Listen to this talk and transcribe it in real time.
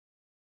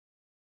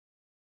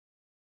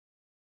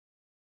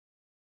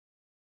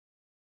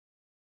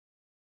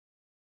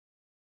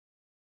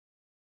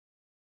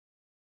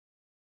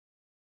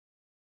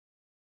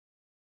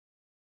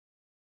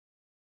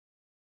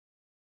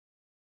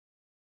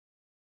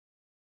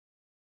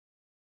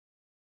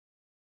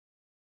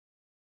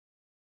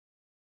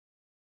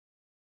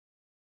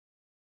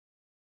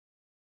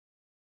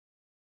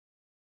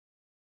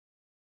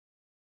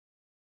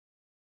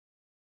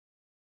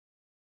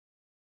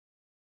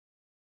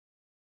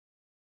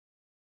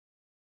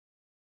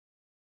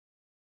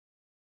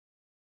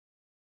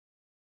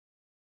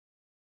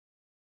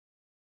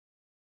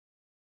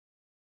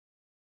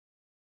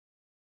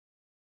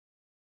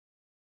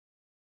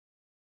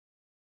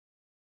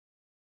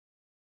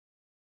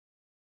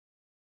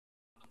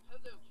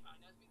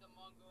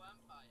Mongol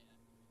Empire.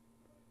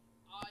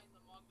 I am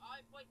the Mongol.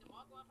 Wait, the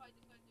Mongol Empire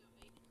decided to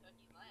invade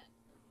Turkey's land.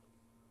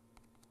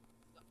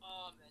 The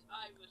Ottomans.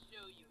 I will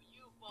show you.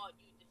 You thought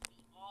you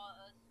defeat all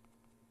us.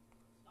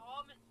 The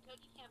Ottomans.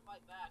 Turkey can't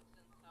fight back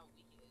since how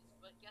weak it is.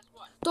 But guess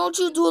what? Don't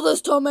you do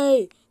this to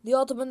me! The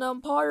Ottoman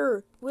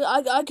Empire.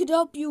 I could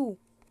help you.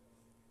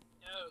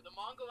 No, the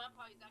Mongol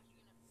Empire is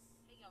actually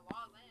gonna take a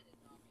lot of land in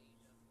Asia.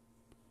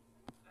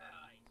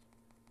 Right.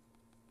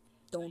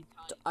 Don't.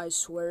 I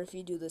swear if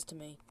you do this to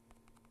me.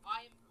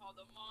 I am called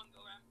the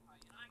Mongol Empire,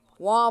 and I'm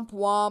gonna. Womp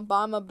womp.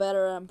 I'm a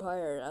better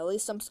empire. At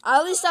least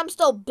I'm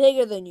still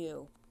bigger than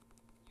you.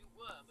 You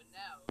were, but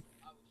now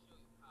I will show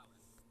you power.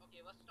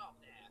 Okay, let's stop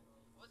there.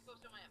 Let's go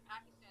somewhere.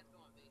 Pakistan's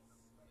gonna invade.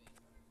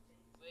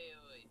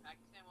 Wait.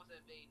 Pakistan wants to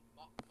invade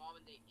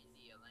modern day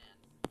India land.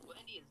 Well,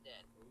 India's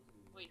dead.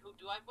 Wait, who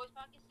do I voice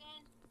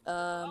Pakistan?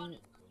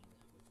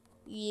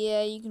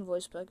 Yeah, you can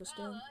voice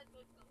Pakistan. I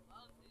voice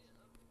Somalia.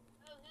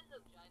 Oh, hello,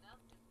 China.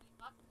 It's me,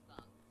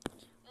 Pakistan.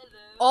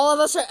 Hello. All of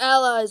us are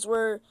allies.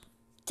 We're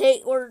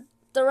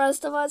the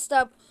rest of us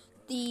that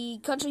the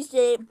countries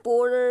that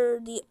border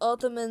the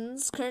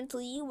Ottomans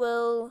currently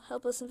will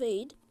help us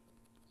invade.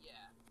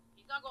 Yeah,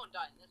 he's not gonna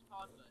die in this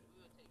part, but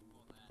we would take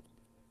more land.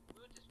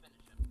 We would just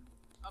finish him.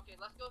 Okay,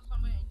 let's go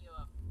somewhere in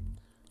Europe.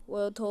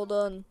 Wait, hold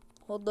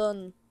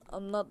on.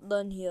 I'm not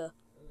done here.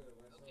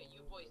 Okay,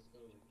 you voice.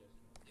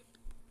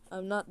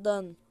 I'm not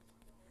done.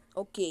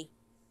 Okay.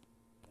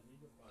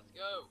 Let's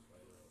go.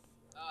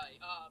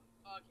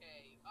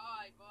 Okay.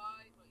 Alright,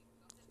 boys. Wait,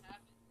 something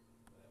happened.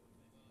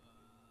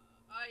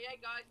 Hey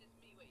guys, it's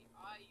me. Wait,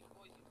 I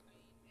voice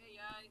Ukraine. Hey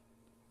guys.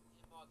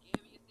 And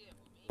Bulgaria's here,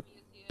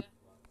 Romania's here.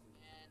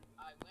 And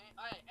Iran.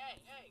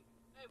 Hey,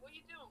 what are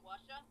you doing,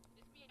 Russia?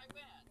 It's me,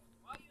 Iran.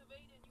 Why are you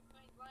invading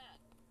Ukraine's land?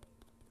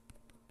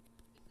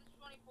 Is this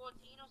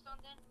 2014 or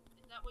something?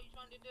 Is that what you're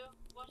trying to do,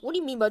 Russia? What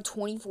do you mean by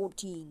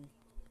 2014?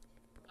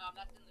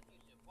 That's in the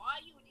future.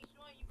 Why are you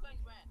destroying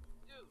Ukraine's land?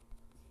 Dude,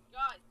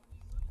 guys,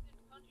 we're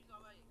losing countries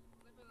already.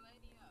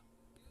 Lithuania,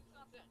 do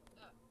something.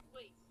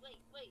 Wait.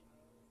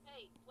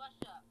 Hey,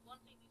 Russia, one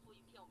thing before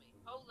you kill me.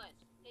 Poland,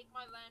 take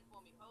my land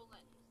for me.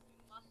 Poland, you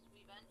must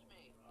revenge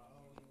me.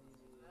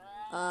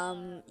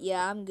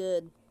 Yeah, I'm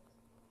good.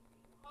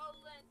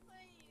 Poland,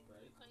 please.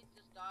 Ukraine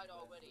just died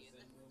already.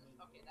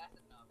 Okay, that's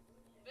enough.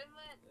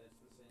 Finland,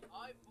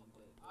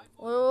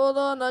 Hold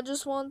on, I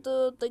just want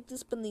to take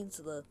this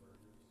peninsula.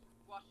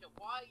 Russia,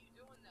 why are you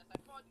doing this? I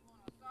thought you were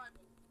on our side,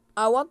 but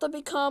I want to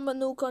become a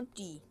new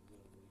country.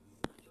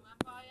 new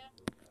empire?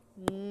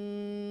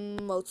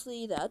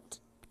 Mostly that.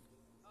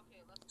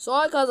 Okay, let's.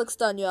 Sorry,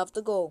 Kazakhstan, you have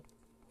to go.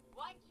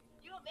 What?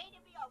 You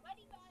invaded me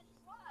already, man?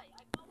 Why?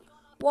 I thought we were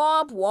on our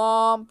Womp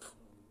womp.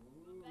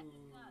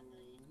 Uzbekistan,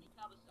 it's me,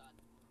 Kazakhstan.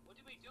 What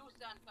do we do,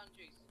 Sun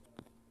countries?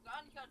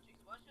 Sun countries,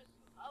 Russia's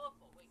too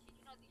powerful. Wait, can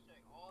you not destroy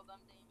all of them,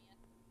 Damien?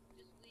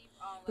 Just leave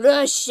all of them.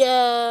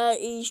 Russia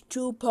is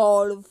too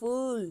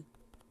powerful.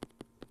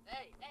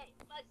 Hey,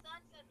 my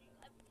Sun countries,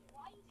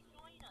 why are you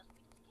destroying us?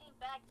 We just came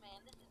back, man.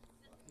 This is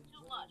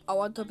too much. I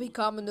want to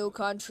become a new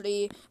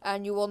country,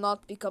 and you will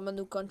not become a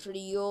new country.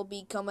 You'll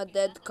become a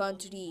dead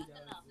country.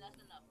 That's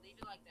enough. Leave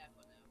it like that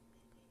for now.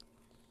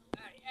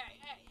 Hey.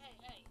 Yeah,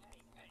 that's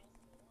fine.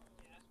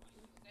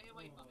 Stay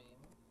away from me.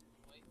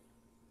 Wait.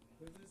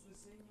 Because it's the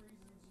same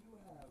reasons you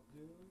have,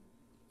 dude.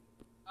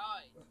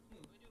 Alright.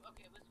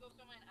 Okay, let's go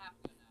somewhere in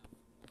Africa now.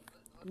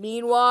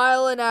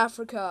 Meanwhile, in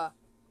Africa.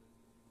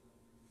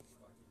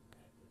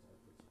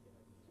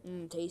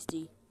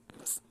 Tasty.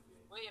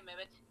 Wait a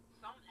minute.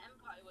 Some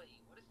empire.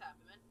 Wait, what is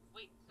happening?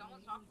 Wait,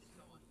 someone's talking to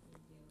someone.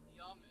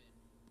 Yeah, man.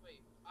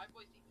 Wait, I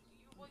voice. Do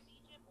you voice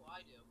Egypt or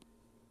I do?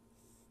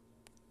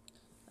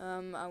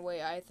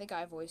 Wait, I think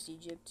I voiced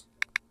Egypt.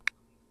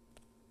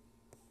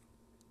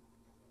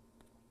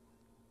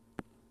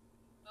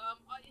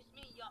 It's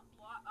me,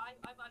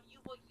 well, you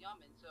voice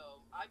Yemen,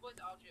 so I voice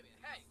Algeria.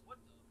 Hey, what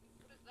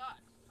is that,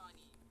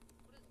 tiny?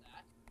 What is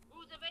that?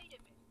 Who's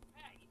evaded me?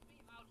 Hey, it's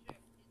me, Algeria.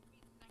 It's me,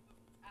 the second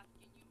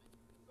African human.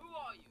 Who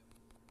are you?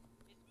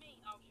 It's me,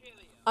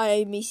 Algeria.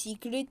 I'm a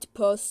secret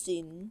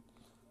person.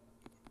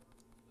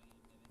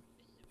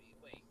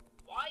 Wait.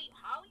 Why?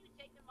 How are you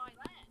taking my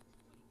land?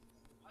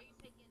 Why are you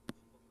taking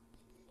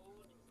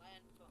old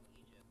land from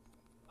Egypt?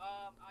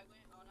 I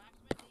went on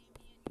accident,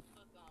 Damien.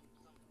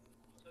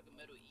 You took a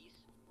Middle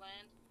East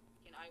land.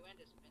 Can I went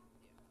to spin?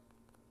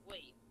 Yeah.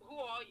 Wait, who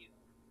are you?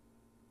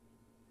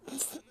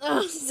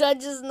 I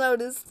just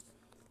noticed.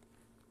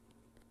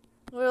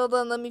 Well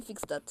then, let me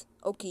fix that.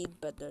 Okay,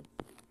 better.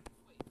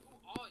 Wait, who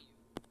are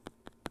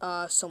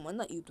you? Someone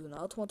that you do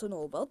not want to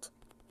know about.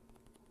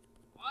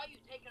 Why are you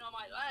taking on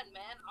my land,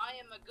 man? I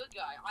am a good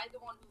guy. I'm the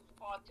one who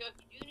fought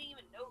Turkey. You didn't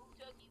even know who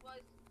Turkey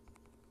was?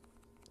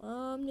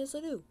 Yes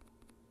I do.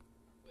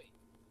 Wait,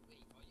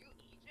 are you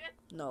Egypt?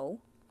 No.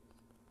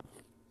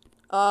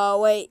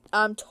 Wait,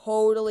 I'm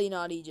totally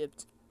not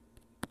Egypt.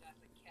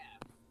 That's a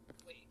cap.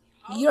 Wait,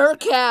 how Your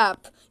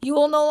cap! You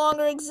will no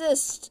longer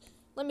exist!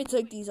 Let me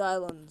take these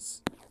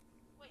islands.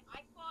 Wait,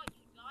 I thought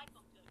you died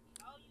from Turkey.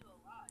 How are you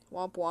alive?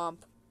 Womp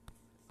womp.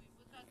 Wait,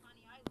 what's that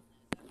tiny island then?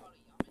 Is that part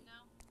of Yemen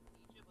now?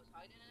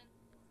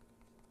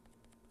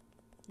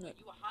 No.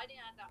 You were hiding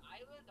at that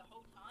island the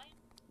whole time?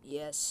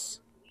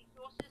 Yes.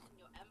 Resources in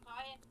your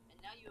empire,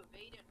 and now you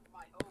evaded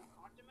my whole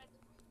continent?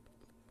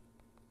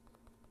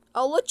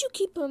 I'll let you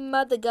keep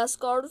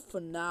Madagascar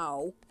for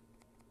now.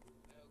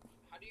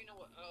 How do you know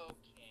what?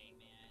 Okay,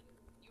 man.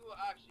 You were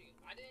actually.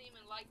 I didn't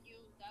even like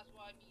you. That's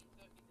why me and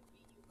Turkey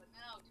defeat you. But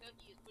now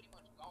Turkey is pretty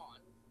much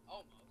gone.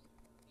 Almost.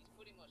 He's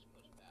pretty much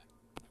pushed back.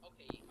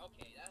 Okay,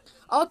 okay. That's.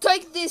 I'll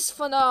take this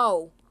for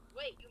now.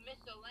 Wait, you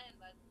missed a land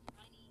that's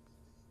tiny.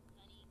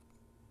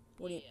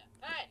 What do you? Yeah.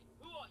 Hey,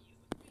 who are you?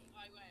 It's me,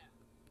 Iran.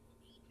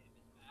 Egypt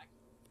is back.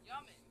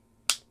 Yemen.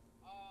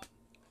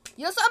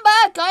 Yes, I'm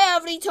back. I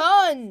have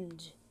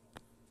returned.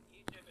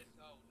 Egypt is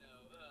oh no.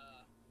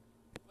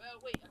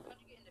 Well, wait. A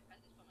country get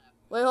independence from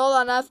Africa. Wait, hold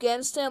on.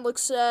 Afghanistan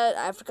looks at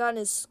Africa and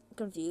is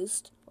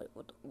confused. Wait,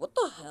 what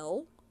the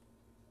hell?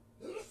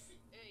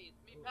 Hey,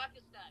 it's me,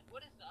 Pakistan.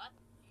 What is that?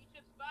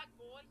 Egypt's back,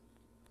 boys.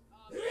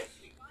 Boys.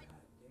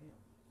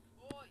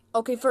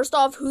 Okay, first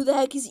off, who the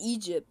heck is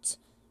Egypt?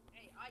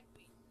 Hey, I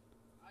Greece.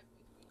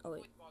 Oh,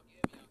 wait.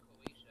 Bulgaria,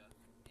 Croatia,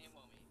 and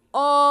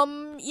well,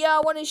 maybe. Yeah,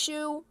 one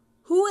issue.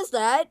 Who is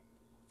that?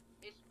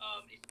 It's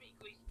me,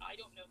 Greece. I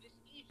don't know. It's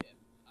Egypt,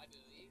 I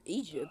believe.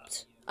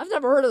 Egypt. I've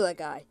never heard of that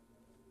guy.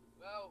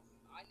 Well,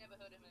 I never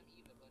heard of him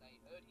either, but I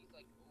heard he's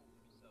like old,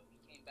 so he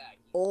came back.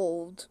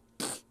 Old.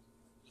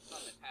 He's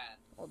from the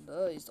past. Oh,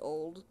 no, he's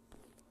old.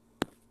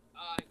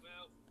 Well, I don't.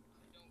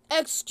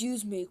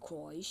 Excuse me,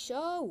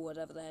 Croatia,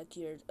 whatever the heck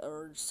you're,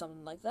 or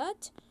something like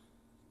that.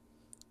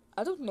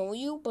 I don't know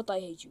you, but I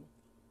hate you.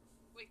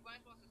 Wait,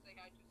 Brian's supposed to say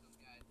hi to some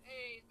guys.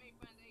 Hey, it's me,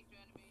 friend. Hey,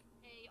 enemy.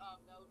 Hey,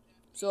 Belgium.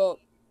 So,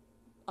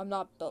 I'm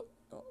not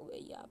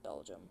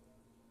Belgium.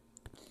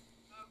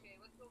 Okay,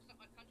 let's go. A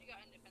country got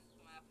independence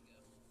from Africa.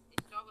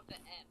 They start with the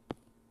M.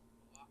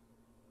 What?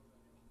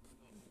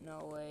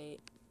 No,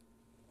 wait.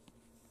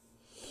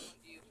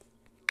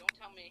 Don't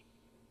tell me.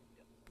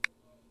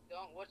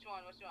 Don't. Which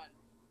one? Which one?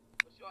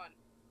 Which one?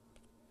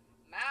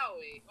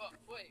 Maui. Oh,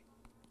 wait.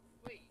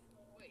 Who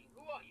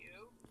are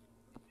you?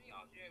 It's me,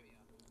 Algeria.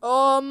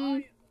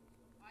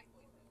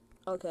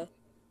 Okay.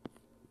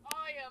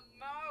 I am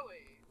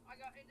Maui. I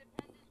got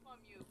independence from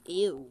you.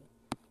 Ew.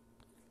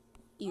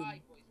 Ew.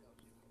 Hi, boys,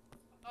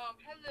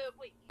 hello.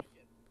 Wait,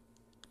 Egypt.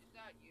 Is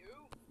that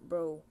you?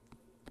 Bro.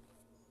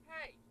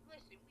 Hey,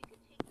 listen. We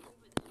could take over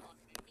this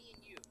continent. Me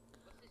and you.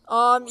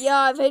 Yeah,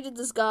 I've hated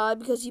this guy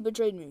because he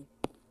betrayed me.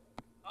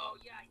 Oh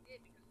yeah, I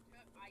did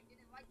because I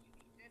didn't like you,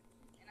 Egypt,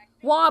 and I.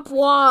 Womp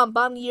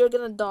womp! You're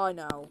gonna die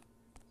now.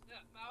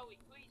 Maui,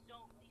 please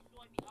don't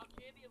destroy me.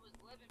 Algeria was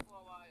living for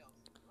a while.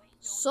 Please don't.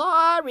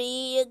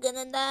 Sorry, you're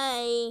gonna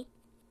die.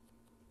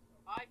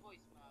 I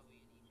voice Maui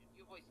in Egypt.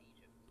 You voice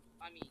Egypt.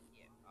 I mean,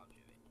 yeah,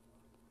 Algeria.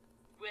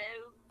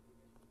 Well,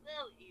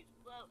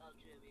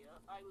 Algeria.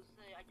 I will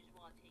say I just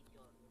want to take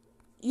your.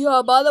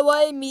 Yeah, by the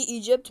way, me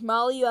Egypt,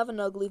 Mali, you have an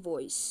ugly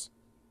voice.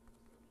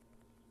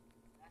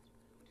 That's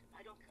rude.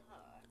 I don't care.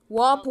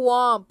 Womp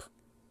womp.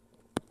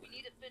 We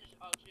need to finish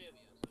Algeria,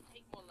 so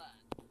take more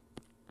land. In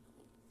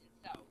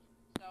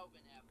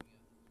southern Africa.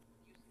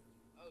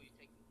 You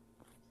take.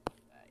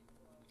 Right.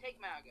 Take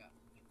Maga.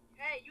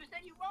 Hey, you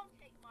said you won't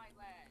take my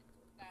land.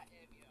 That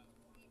area.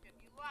 Egypt,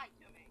 you lied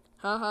to me.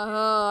 Ha ha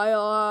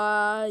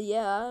ha.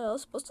 Yeah, I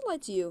was supposed to lie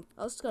to you.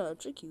 I was gonna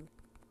trick you.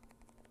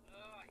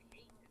 I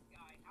hate this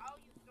guy. How are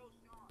you so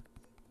strong?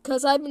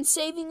 Because I've been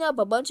saving up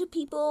a bunch of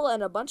people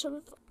and a bunch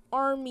of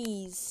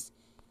armies.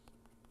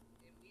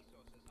 And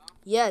resources, huh?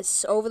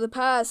 Yes, over the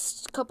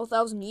past couple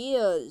thousand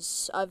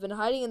years, I've been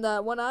hiding in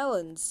that one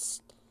island.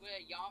 Where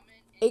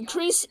Yemen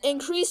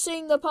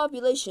Increasing the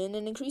population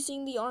and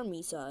increasing the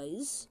army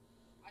size.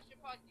 I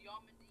should probably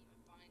Yemen to even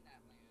find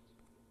that land.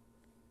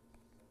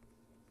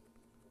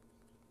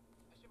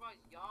 I should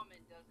probably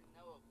Yemen doesn't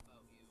know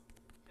about you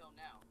until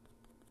now.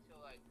 Until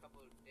like a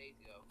couple of days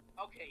ago.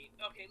 Okay,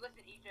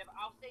 listen, Egypt,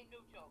 I'll stay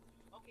neutral.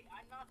 Okay,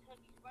 I'm not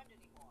Turkey's friend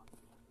anymore.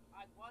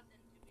 I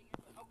wasn't to begin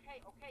with. Okay,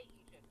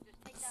 Egypt,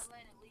 just take that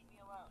land and leave me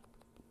alone.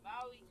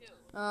 Maui too.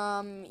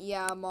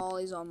 Yeah,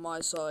 Molly's on my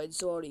side,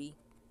 sorry.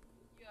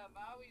 Yeah,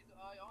 Maui's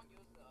on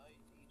your side,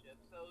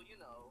 Egypt. So you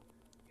know.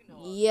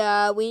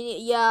 Yeah,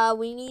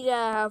 we need to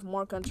have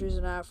more countries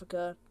in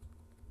Africa.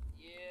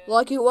 Yeah.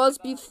 Like it was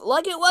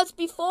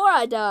before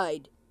I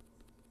died.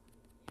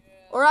 Yeah.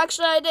 Or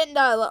actually I didn't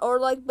die, or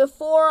like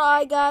before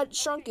I got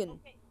shrunken.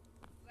 Okay.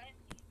 Let him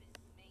keep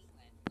his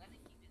mainland.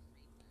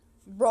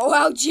 Bro,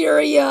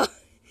 Algeria! And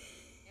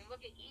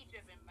look at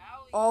Egypt and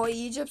Maui. Oh,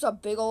 Egypt's a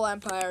big old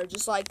empire,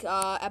 just like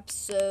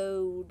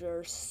episode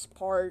or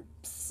part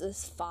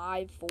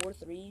 5, 4,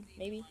 3,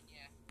 maybe. Yeah.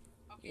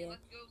 Okay, Yeah.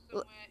 let's go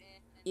somewhere and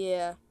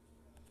Yeah.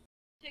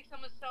 take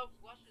some of South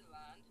Russian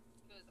land,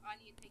 because I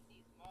need to take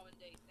these modern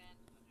day sand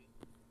countries.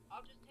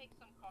 I'll just take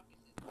some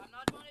Caucasus. I'm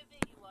not going to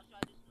invade you, Russia.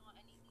 I just know I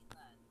need these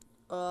lands.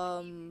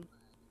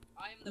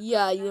 I am the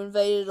Yeah, you president.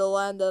 invaded a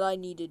land that I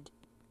needed.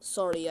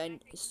 Sorry, Can I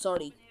take the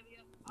sorry. southern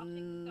area? I'll take the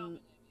southern area.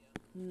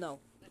 No.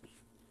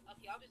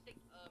 Okay, I'll just take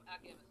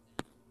Afghanistan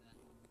then.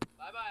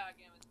 Bye-bye,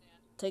 Afghanistan.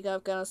 Take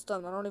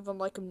Afghanistan. I don't even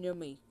like him near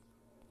me.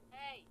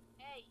 Hey,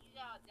 you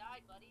gotta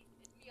die, buddy.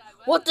 It's me, Iran.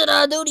 What did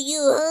I do to you,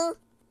 huh? Well,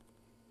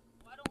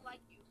 I don't like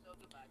you, so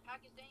goodbye.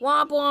 Pakistan.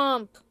 Womp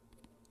womp.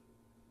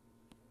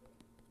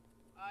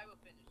 I will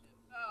finish it.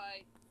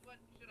 Alright, what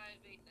should I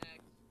invade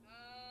next?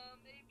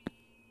 Maybe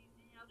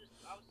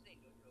I'll stay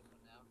neutral for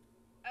now.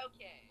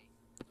 Okay.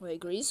 Wait,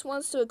 Greece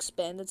wants to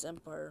expand its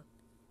empire.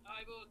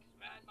 I will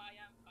expand my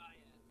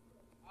empire.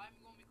 I'm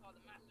going to be called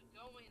the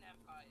Macedonian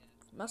Empire.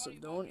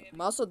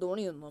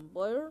 Macedonian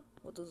Empire?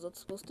 What is that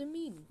supposed to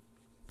mean?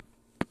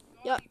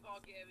 Sorry, Yeah.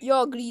 Bulgaria.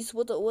 Yo, Greece,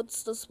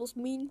 what's that supposed to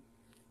mean?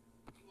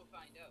 You will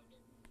find out in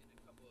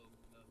a couple of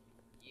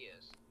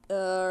years.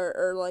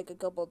 Or like a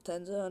couple of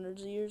tens of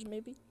hundreds of years,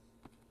 maybe?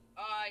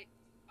 I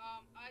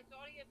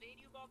thought I invade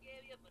you,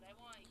 Bulgaria, but I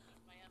want to keep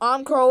my empire.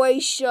 I'm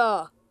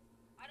Croatia.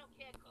 I don't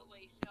care,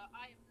 Croatia.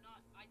 I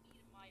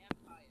need my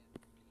empire.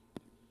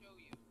 Show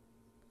you.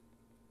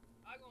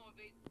 I'm going to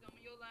invade some of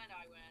your land,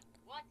 Iran.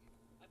 What?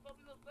 I thought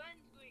we were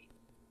friends, Greece.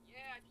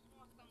 Yeah, I just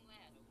want some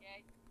land,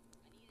 okay? I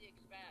need to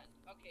expand.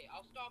 Okay,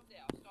 I'll stop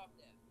there.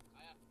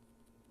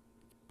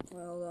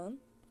 Well done.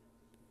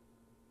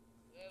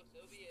 Well,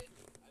 so be it.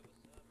 I will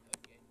stop.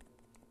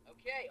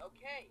 Okay,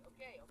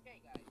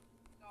 guys.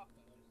 Stop.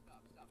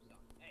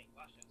 Hey,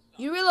 Russia,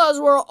 stop. You realize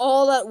we're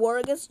all at war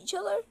against each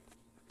other?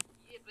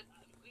 Yeah, but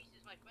Greece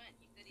is my friend.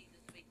 He said he's in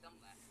space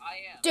somewhere.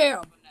 I am.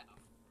 Damn. For now.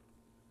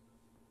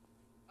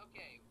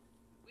 Okay,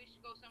 we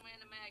should go somewhere in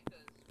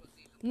Americas for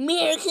season.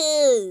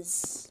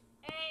 Americas.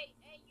 Hey,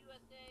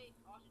 USA,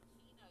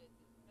 Argentina.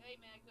 Hey,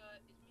 America,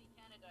 it's me,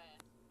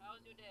 Canada. How's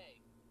your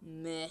day?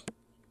 Meh.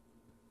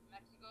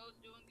 Mexico's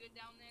doing good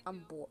down there I'm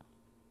too? bored.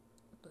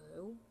 What the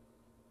hell?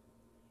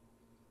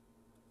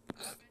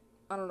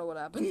 I don't know what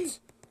happened.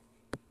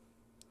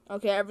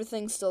 Okay,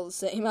 everything's still the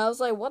same. I was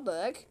like, what the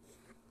heck?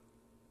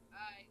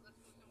 Alright, let's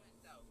go somewhere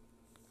south.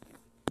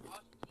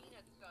 Argentina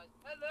decides,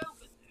 hello,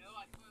 Brazil,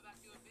 I'm coming back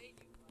to invade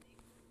you, buddy.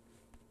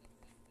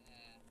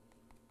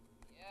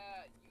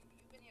 Yeah,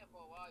 you've been here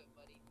for a while,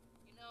 buddy.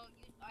 You know,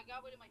 I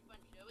got rid of my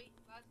friend Joey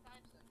last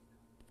time, so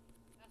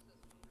that's so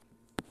sweet.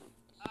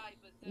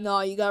 Alright, Brazil. No,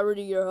 you got rid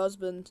of your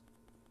husband.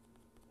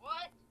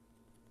 What?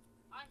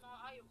 I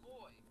a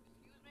boy.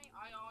 Excuse me,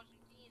 I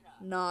Argentina.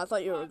 No, I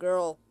thought you were a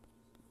girl.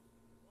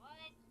 What?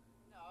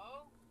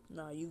 No.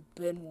 No, you've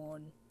been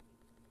one.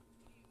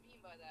 What do you mean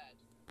by that?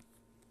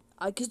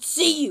 I could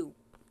see you.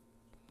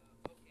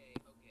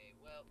 Okay,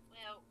 well,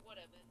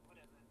 whatever.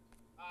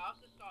 I'll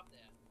just stop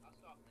there.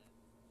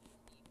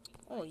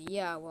 Oh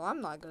yeah, well I'm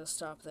not gonna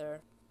stop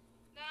there.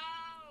 No!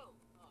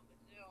 Oh,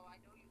 Brazil, I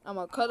know you. I'm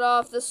gonna cut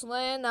off this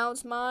land. Now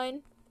it's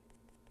mine.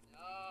 No.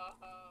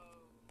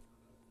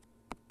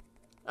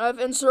 I've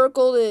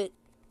encircled it.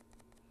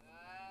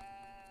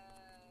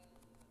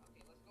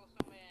 Okay, let's go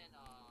somewhere in,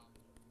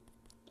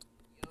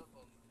 Europe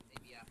or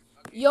maybe,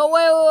 okay. Yo,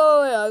 wait.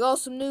 I got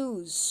some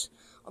news.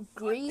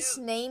 Greece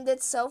named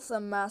itself the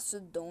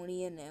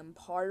Macedonian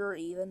Empire,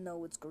 even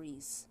though it's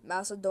Greece.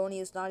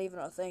 Macedonia is not even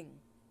a thing.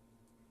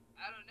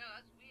 I don't know,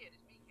 that's weird. It's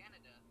me,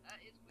 Canada. That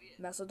is weird.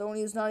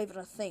 Macedonia is not even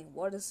a thing.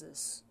 What is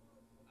this?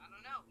 I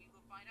don't know. We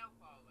will find out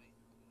probably.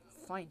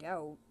 Find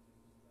out.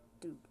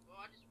 Dude. Well,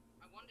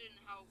 I'm wondering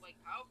how, like,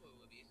 powerful it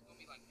would be. Is it gonna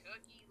be like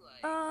Turkey?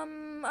 Like,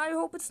 I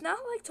hope it's not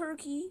like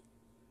Turkey.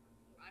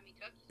 I mean,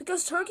 Turkey's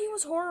Because not Turkey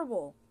was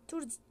horrible.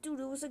 Dude,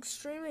 it was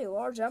extremely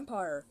large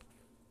empire.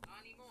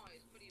 Not anymore.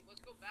 It's pretty. Let's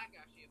go back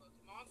actually. About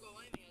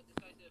Mongolia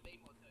decided to invade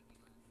more Turkey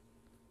land,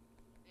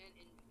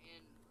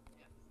 and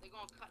yeah, they're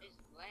gonna cut his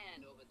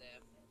land over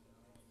there.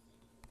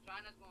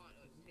 China's gonna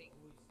take.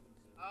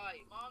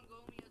 Alright,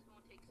 Mongolia's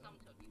gonna take some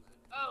Turkey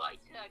land.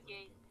 Alright,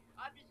 Turkey.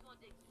 I'm just gonna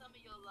take some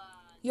of your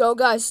land. Yo,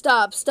 guys,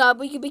 stop.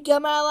 We can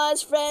become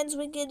allies, friends.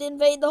 We can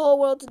invade the whole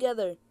world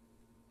together.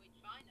 Wait,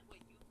 China. Wait,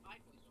 I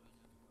voice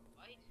China,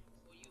 right?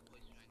 Or you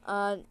voice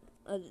China?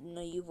 No,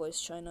 you voice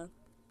China.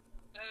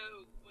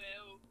 Oh,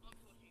 well,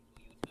 unfortunately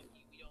for you,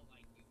 Turkey, we don't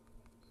like you.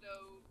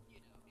 So, you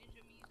know,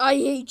 injure me. I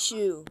hate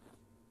you.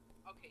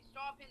 Okay,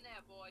 stop in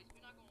there, boys.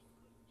 We're not gonna.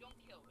 Don't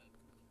kill him.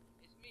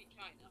 It's me,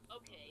 China.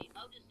 Okay,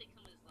 I'll just take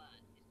some of his land.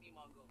 It's me,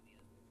 Mongolia.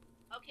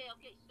 Okay,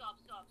 stop.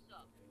 Let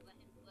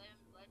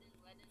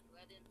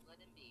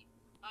him be.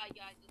 Alright,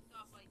 guys, let's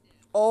stop right there.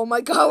 Oh my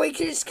god, we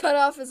can just cut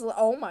off his.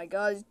 Oh my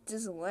god,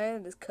 this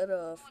land is cut I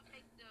off. want to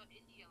take the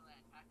Indian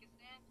land.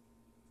 Pakistan?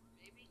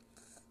 Maybe?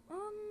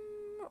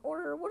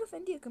 Or what if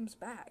India comes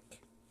back?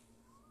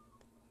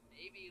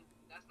 Maybe.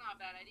 That's not a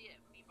bad idea.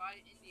 We buy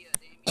India,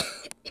 they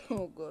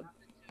Oh god.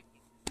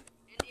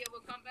 India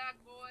will come back,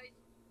 boys.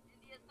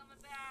 India's coming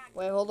back.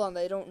 Wait, hold on.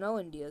 They don't know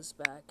India's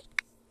back.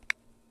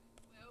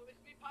 Well,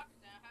 it's me,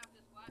 Pakistan. I have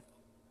this flag.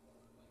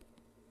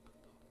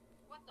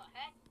 What the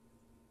heck?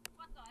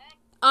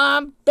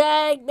 I'm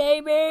back,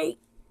 baby.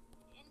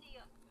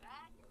 India's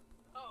back?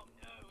 Oh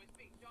no, it's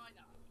me,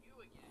 China. You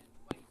again.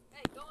 Wait,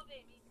 hey, don't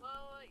invade me,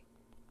 boy.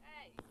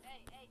 Hey,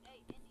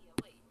 India,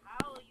 wait.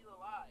 How are you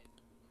alive?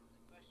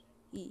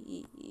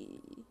 You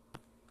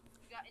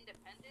got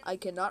independence? I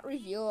cannot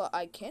reveal.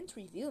 I can't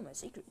reveal my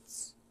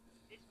secrets.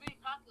 It's me,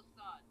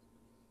 Pakistan.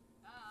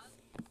 And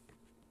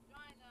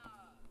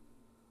China.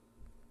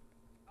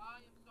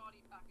 I am sorry,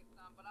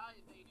 Pakistan, but I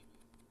invaded you.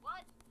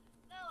 What?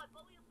 No, I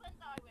thought we were friends,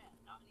 Iran.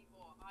 Not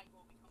anymore. I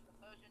will become the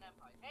Persian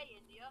Empire. Hey,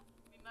 India,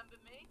 remember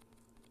me?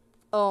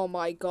 Oh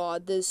my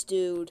god, this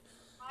dude.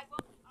 I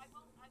won't fight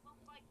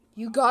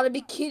you. You gotta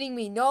be kidding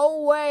me.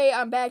 No way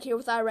I'm back here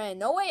with Iran.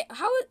 No way.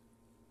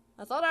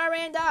 I thought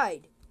Iran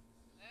died.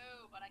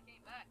 No, but I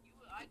came back.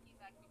 I came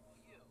back before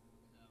you.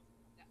 So,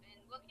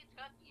 and look at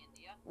Turkey,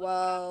 India.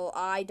 Well,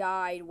 I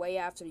died way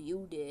after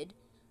you did.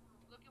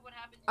 Look at what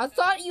happened. I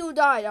thought you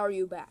died. Are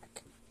you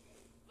back?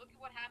 Look at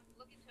what happened.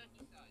 Look at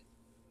Turkey's size.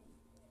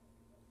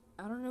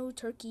 I don't know who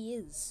Turkey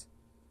is.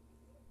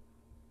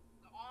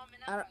 The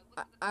Ottoman Empire.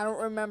 Look at the I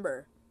don't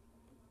remember.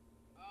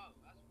 Oh,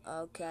 that's weird.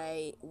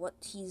 Okay, what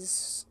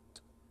he's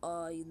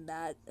in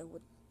that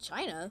with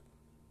China?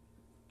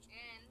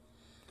 And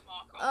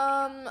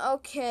Marco.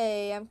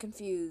 Okay, I'm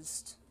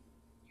confused.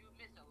 You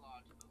missed a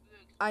lot.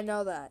 I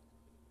know that.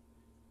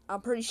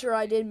 I'm pretty sure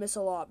I did miss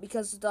a lot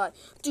because the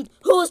dude,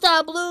 who's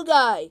that blue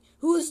guy?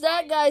 Who's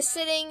that guy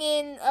sitting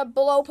in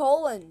below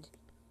Poland?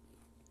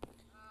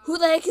 Who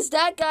the heck is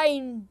that guy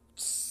in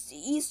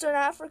Eastern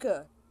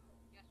Africa?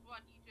 Guess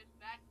what? Egypt's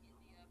back,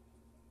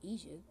 India.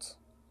 Egypt?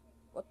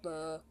 What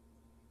the?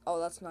 Oh,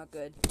 that's not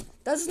good.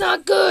 That's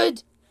not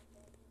good!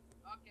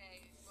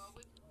 Okay, well,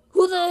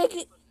 Who the heck?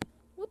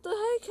 What the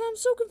heck? I'm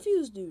so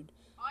confused, dude.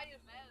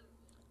 Iron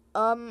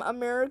Man.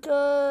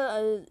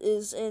 America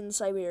is in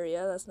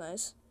Siberia. That's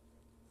nice.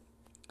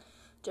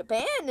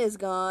 Japan is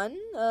gone.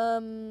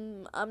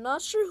 I'm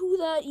not sure who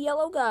that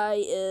yellow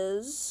guy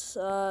is.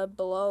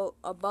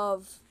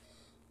 Above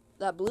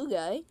that blue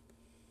guy.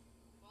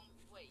 Well,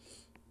 wait.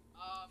 He's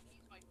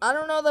my. I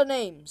don't know their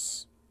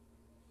names.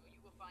 Well, you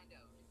will find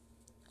out.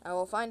 I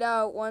will find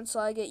out once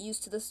I get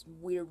used to this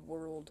weird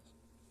world.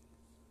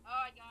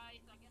 Alright,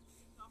 guys. I guess we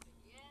can stop it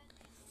again.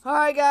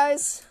 Alright,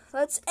 guys.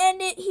 Let's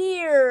end it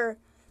here.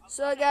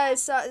 So,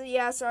 guys,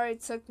 sorry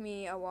it took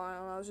me a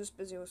while. I was just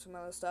busy with some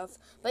other stuff.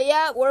 But,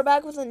 yeah, we're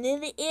back with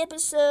another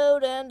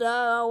episode. And,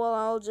 well,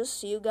 I'll just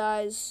see you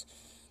guys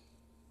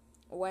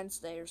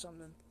Wednesday or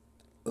something.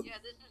 Yeah,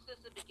 this is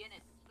just the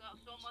beginning.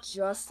 So much.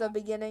 Just the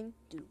beginning?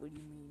 Dude, what do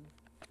you mean?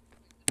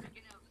 The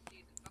beginning of the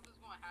season. Something's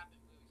going to happen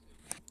really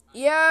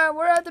soon. Yeah,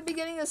 we're at the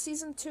beginning of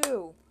season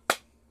 2.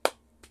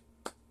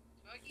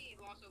 Turkey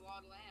lost a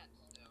lot of land.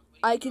 So,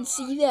 I can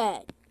see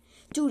that.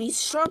 Dude,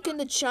 he's shrunk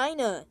into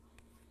China.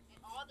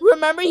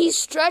 Remember, he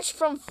stretched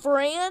from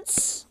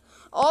France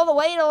all the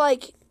way to,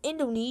 like,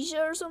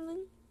 Indonesia or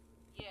something?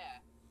 Yeah.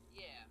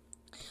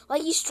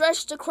 Like, he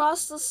stretched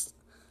across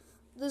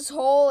this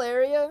whole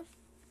area?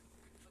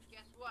 But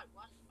guess what?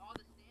 All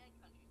the sand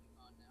countries are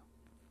gone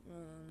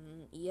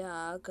now.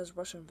 Yeah, because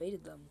Russia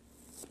invaded them.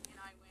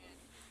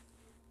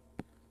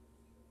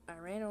 And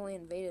Iran only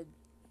invaded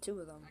 2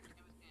 of them. I can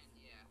understand,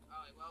 yeah.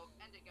 Alright, well,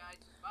 end it, guys.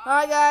 Bye.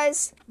 Alright,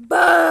 guys.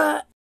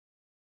 Bye!